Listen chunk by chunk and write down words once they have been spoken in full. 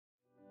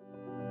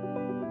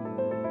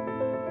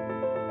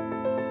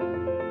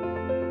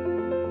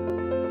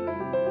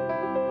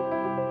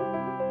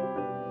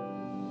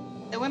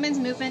women's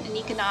movement in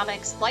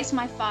economics lights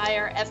my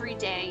fire every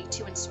day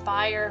to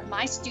inspire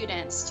my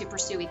students to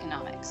pursue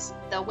economics.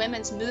 The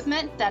women's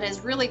movement that has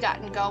really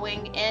gotten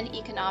going in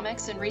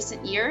economics in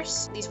recent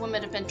years. These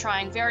women have been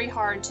trying very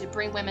hard to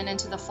bring women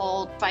into the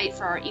fold, fight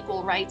for our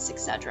equal rights,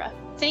 etc.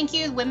 Thank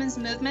you, women's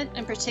movement,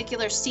 in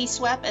particular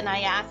CSWEP and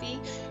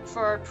IAFFE,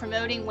 for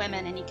promoting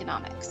women in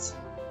economics.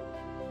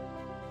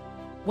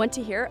 Want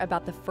to hear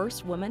about the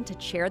first woman to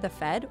chair the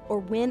Fed or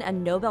win a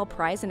Nobel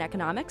Prize in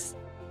economics?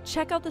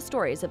 Check out the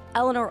stories of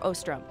Eleanor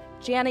Ostrom,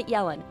 Janet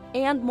Yellen,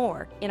 and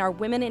more in our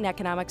Women in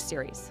Economics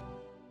series.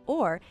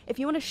 Or if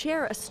you want to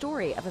share a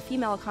story of a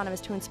female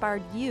economist who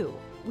inspired you,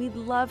 we'd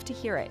love to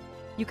hear it.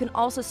 You can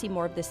also see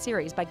more of this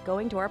series by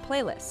going to our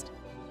playlist.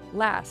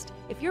 Last,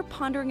 if you're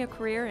pondering a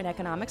career in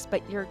economics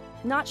but you're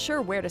not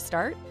sure where to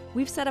start,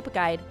 we've set up a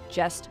guide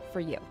just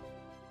for you.